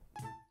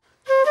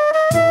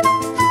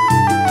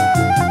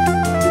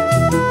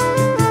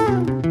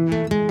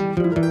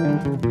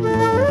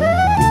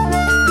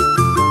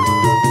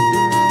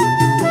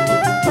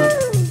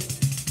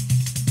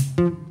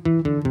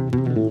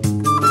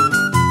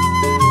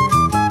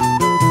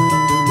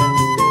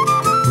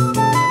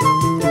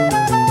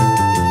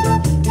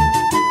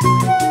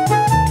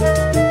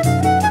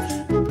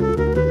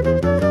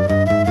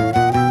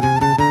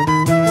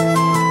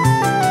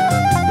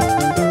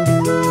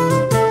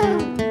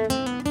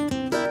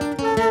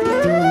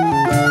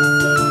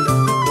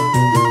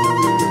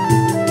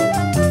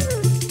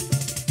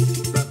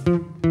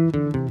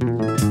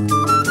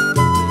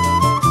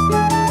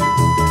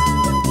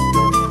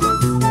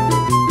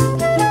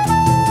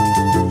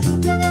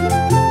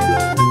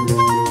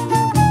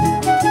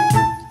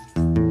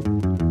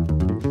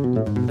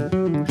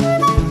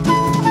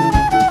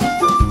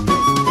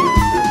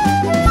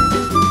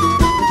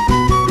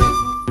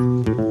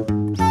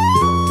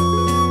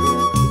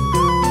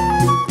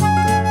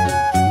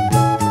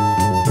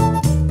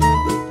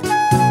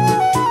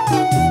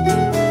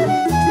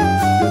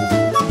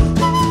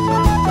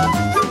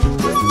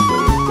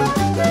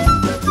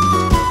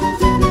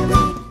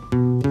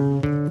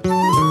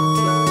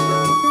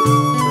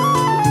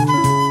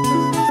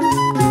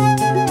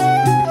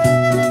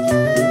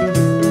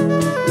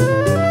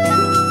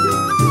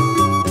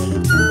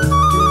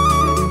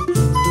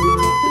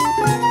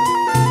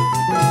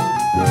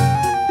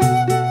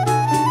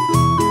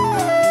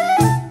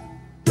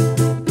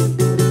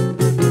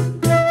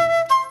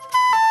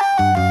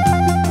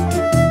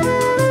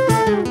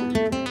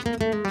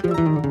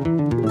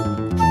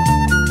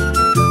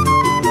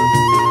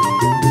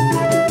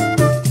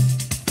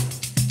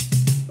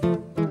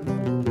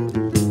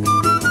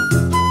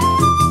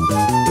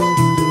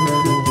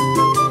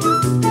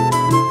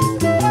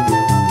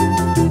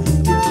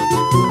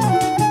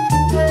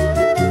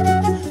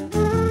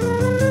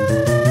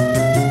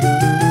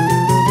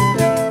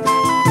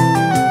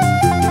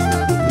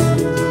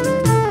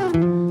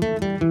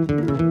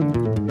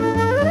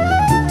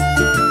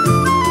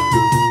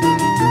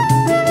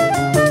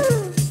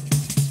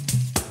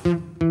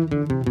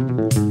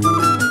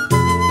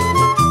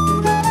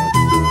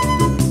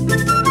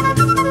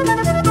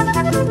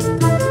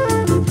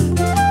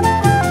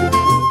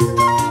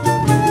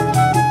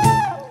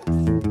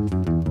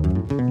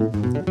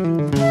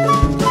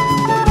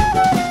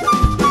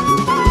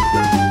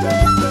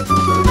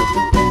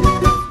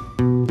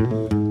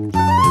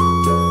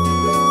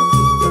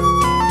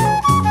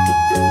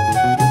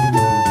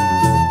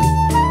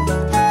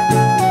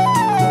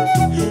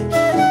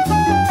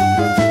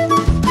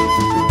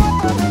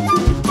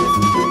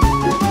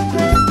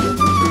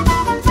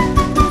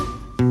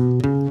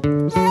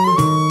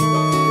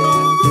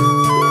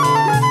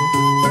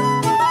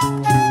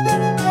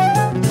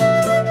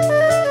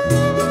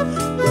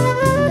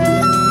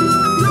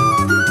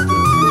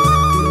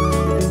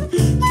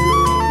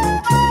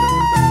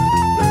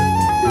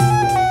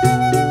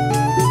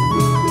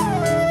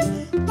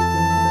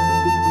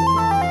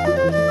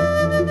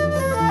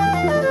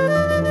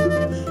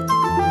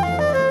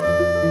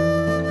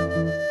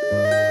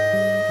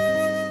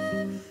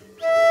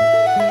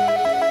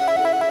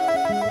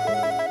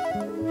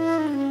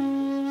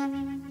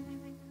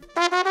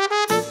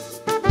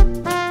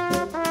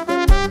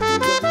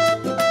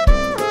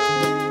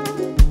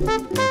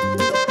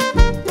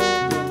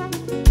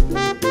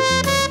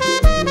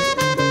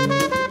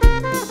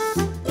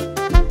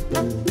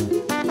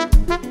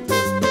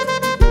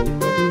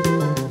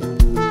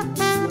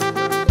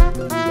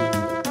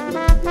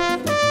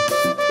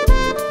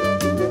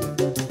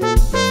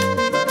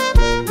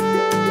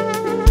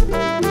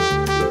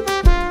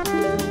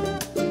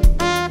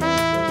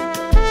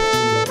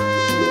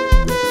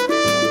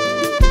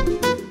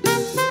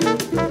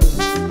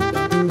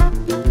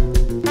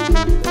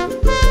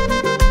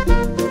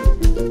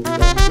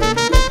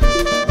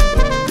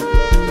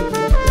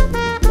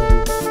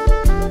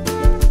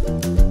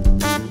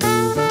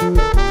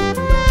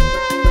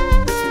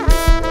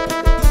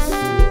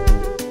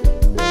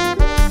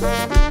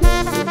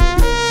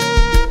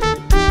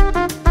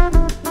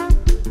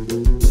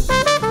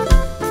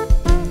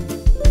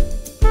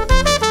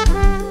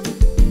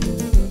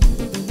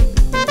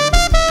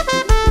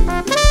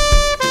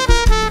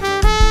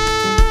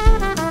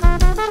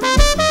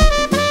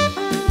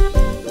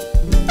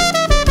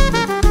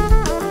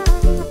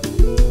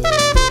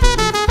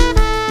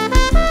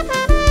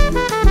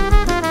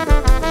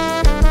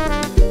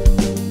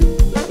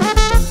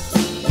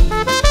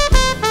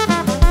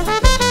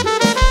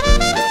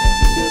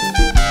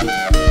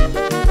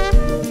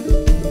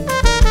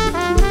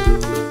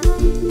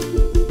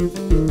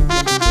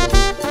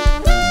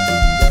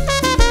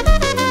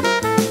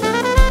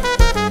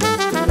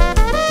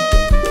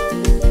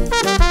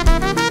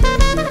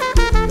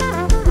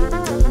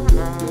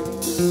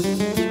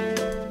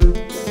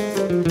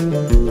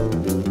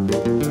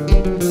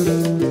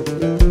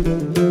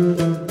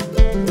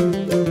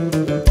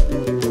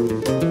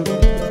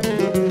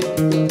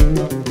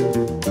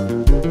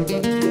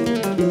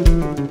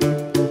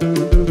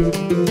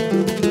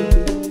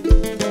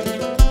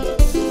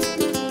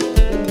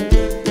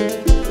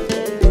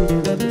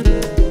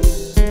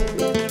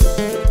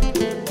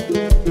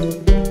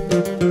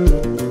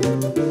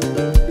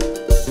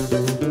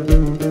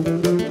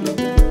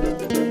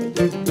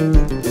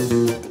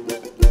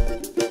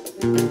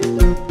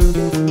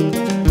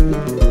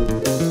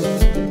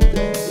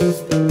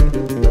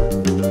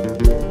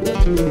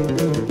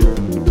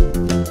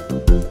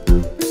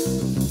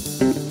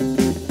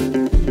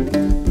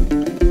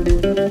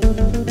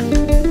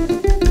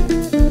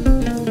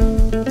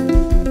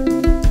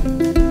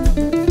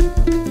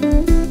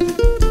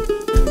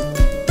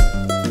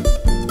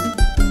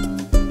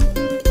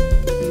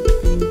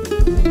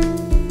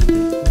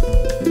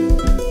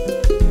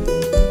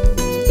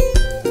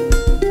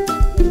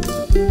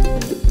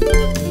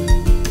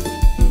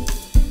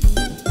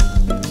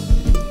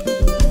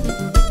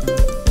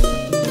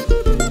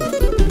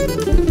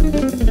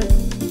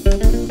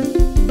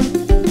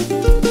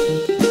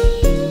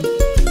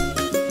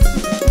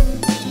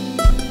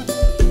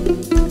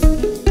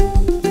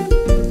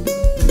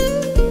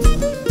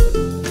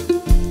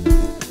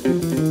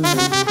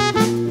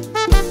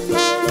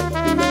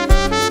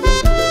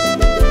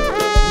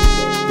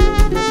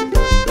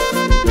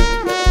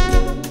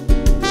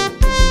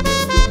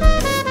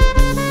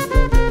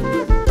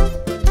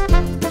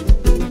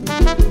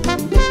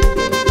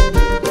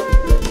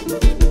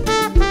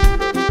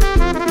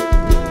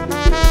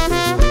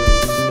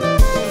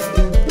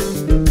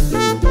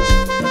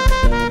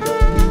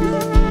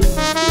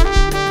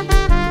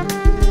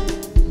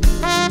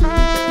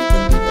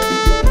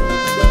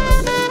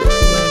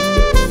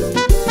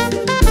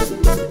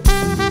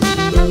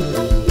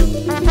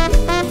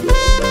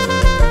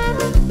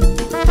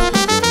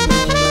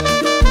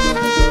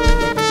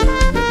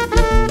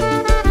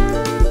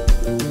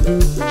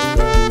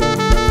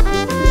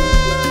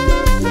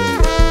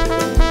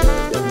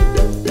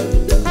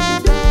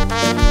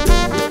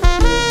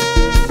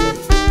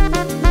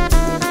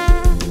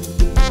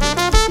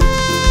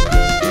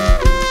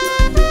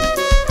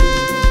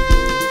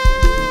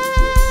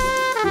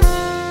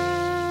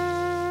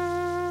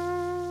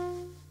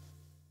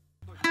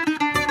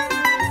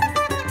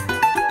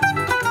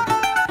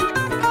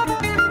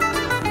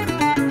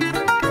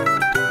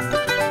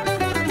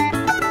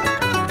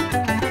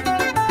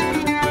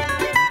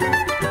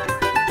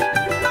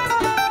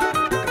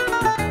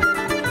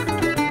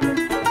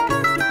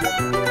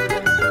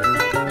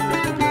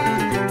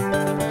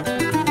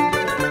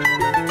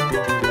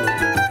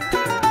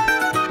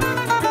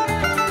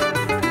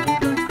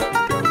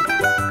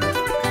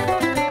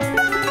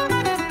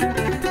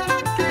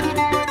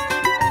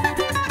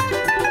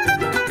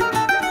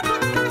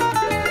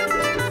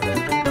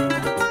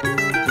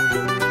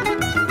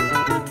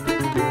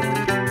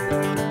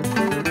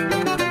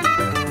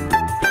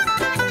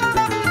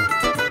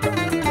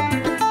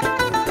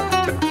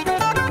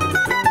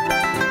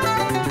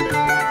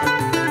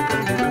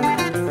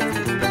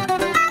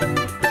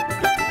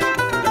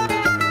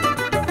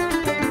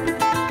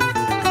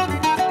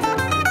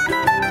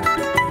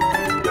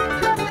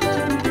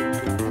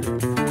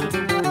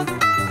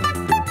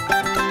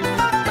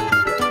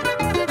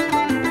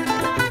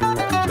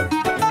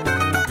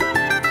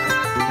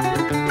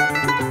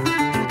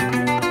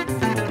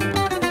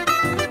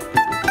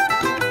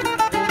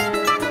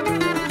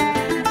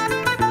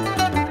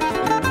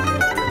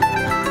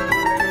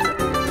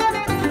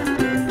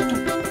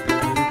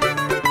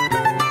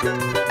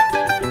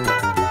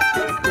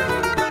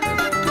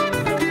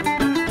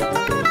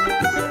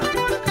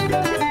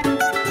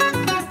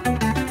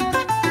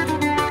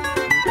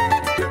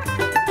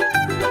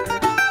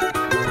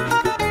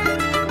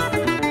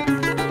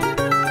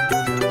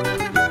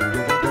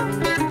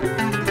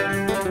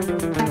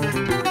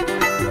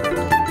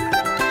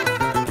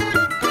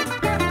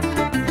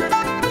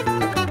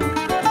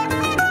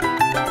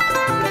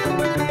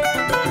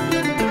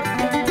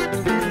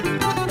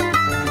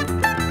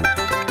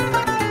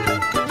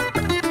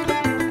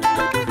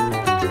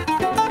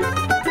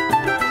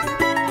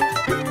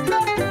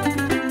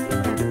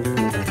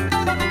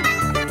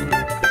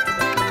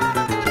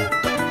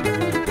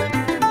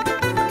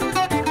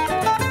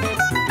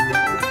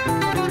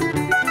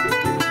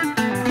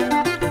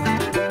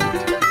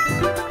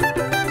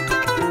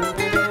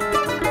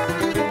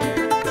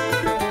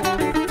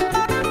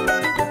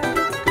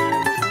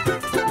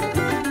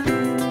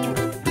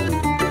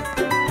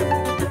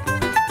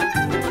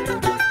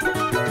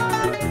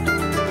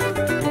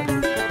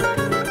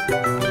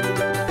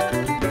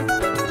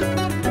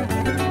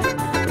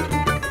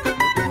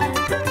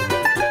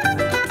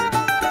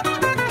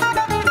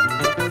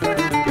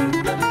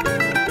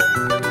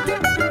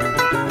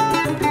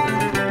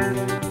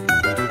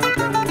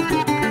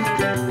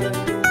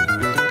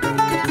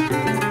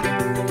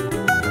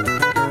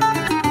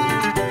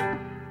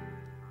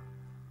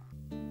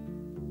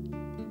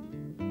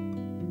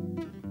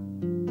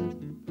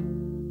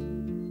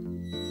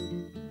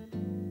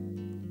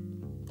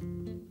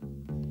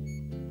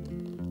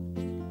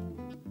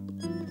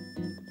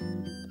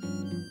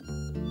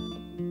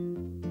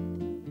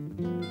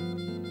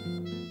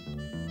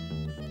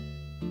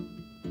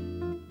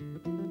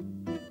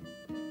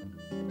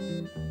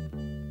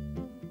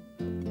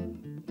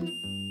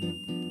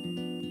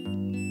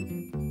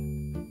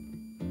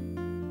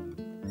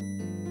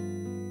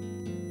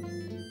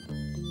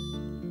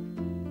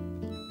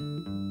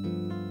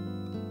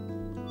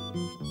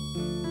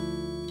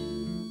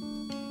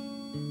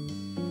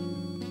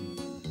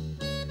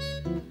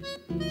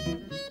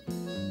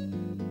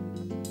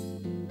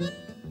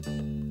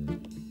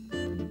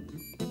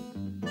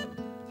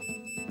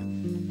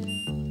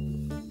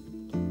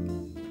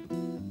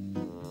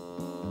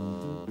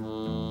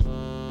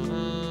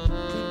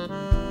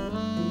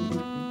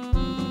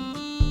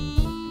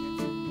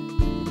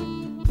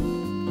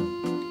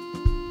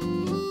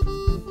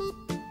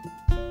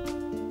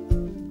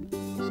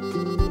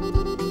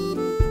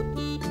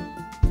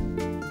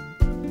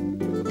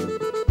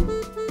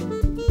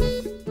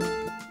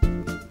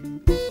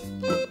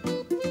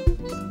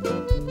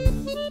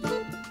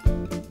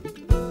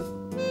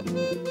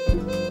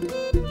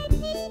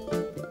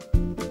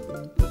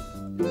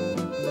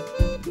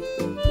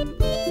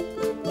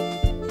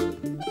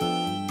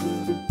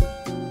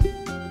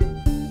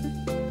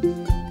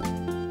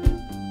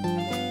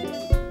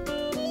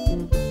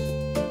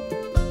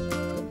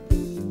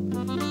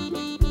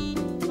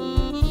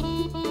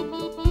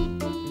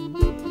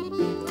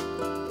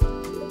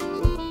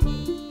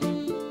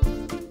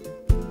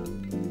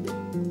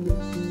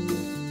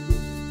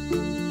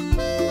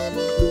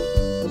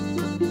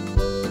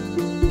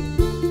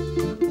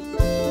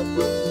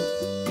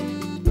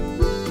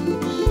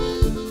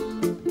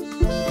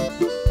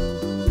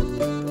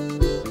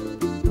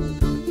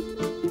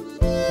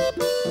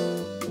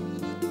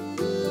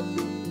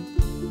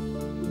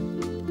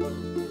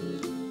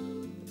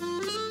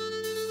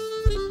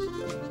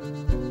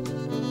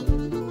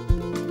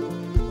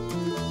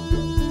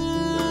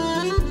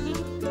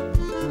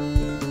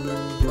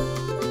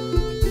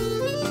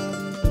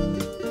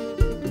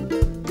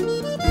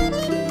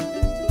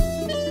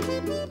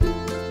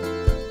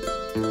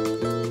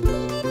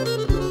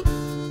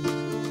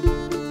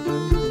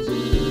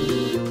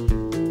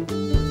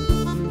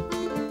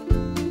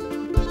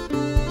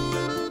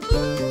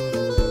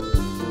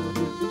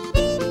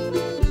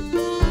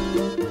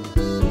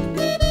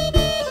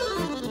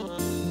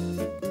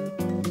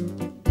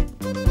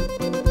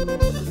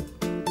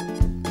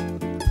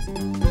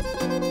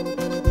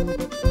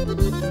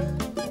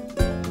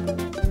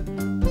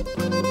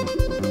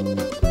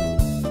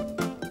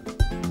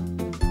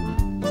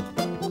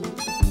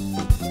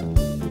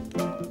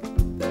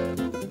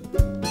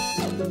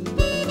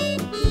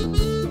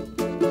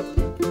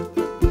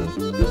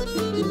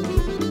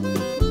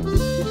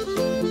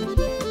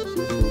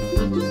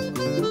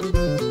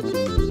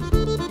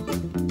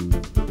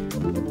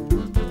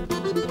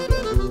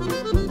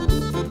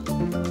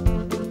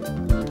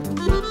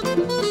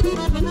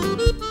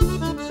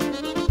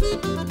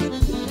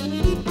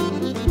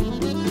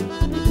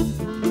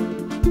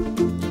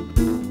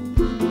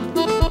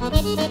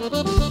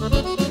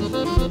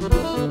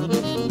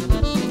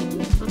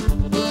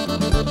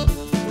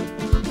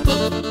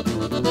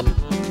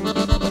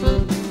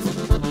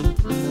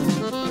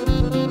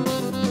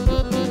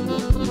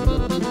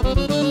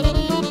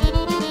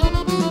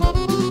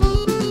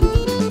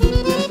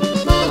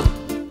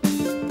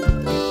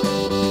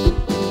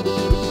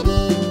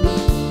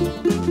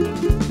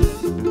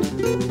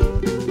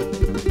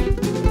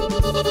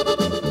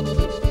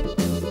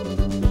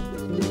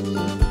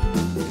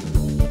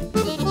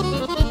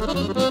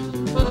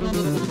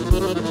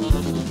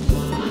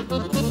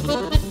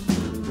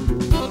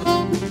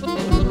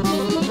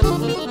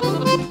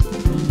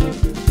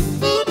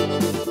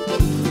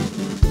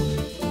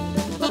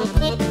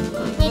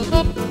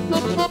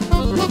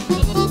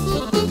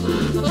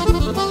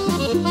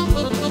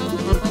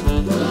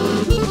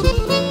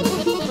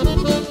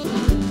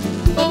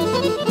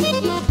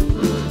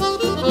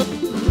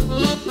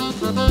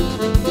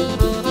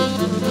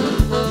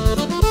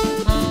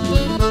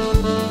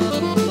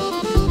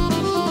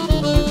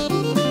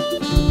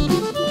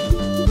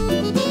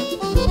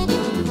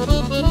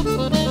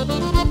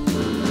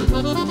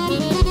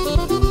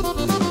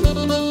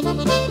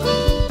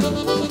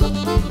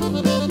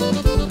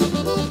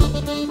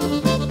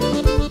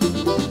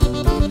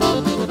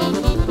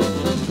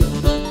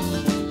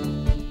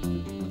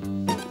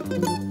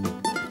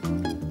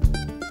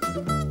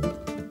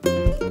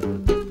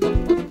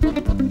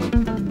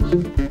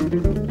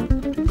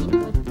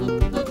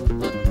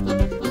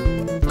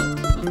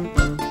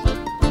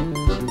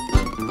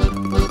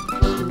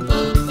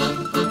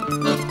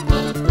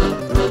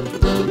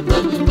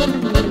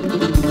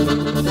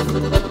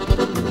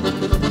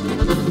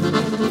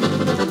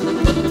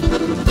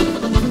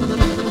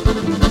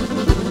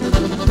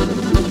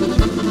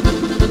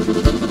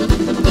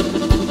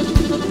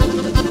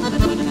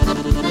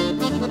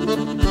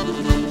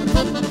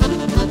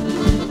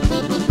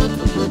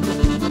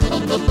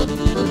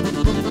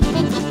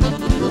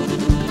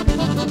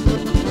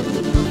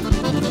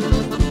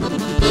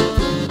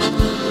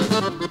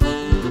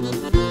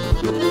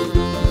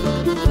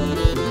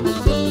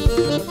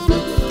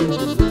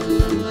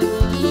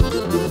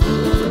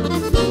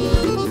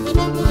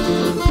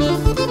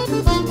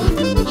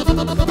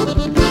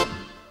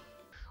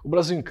 O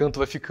Brasil Encanto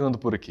vai ficando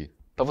por aqui.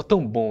 Tava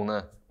tão bom,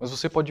 né? Mas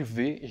você pode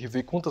ver e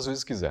rever quantas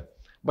vezes quiser.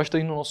 Basta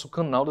ir no nosso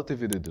canal da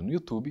TV Dedé no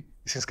YouTube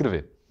e se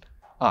inscrever.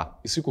 Ah,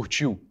 e se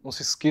curtiu, não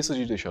se esqueça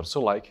de deixar o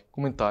seu like,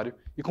 comentário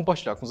e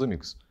compartilhar com os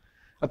amigos.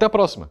 Até a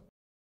próxima!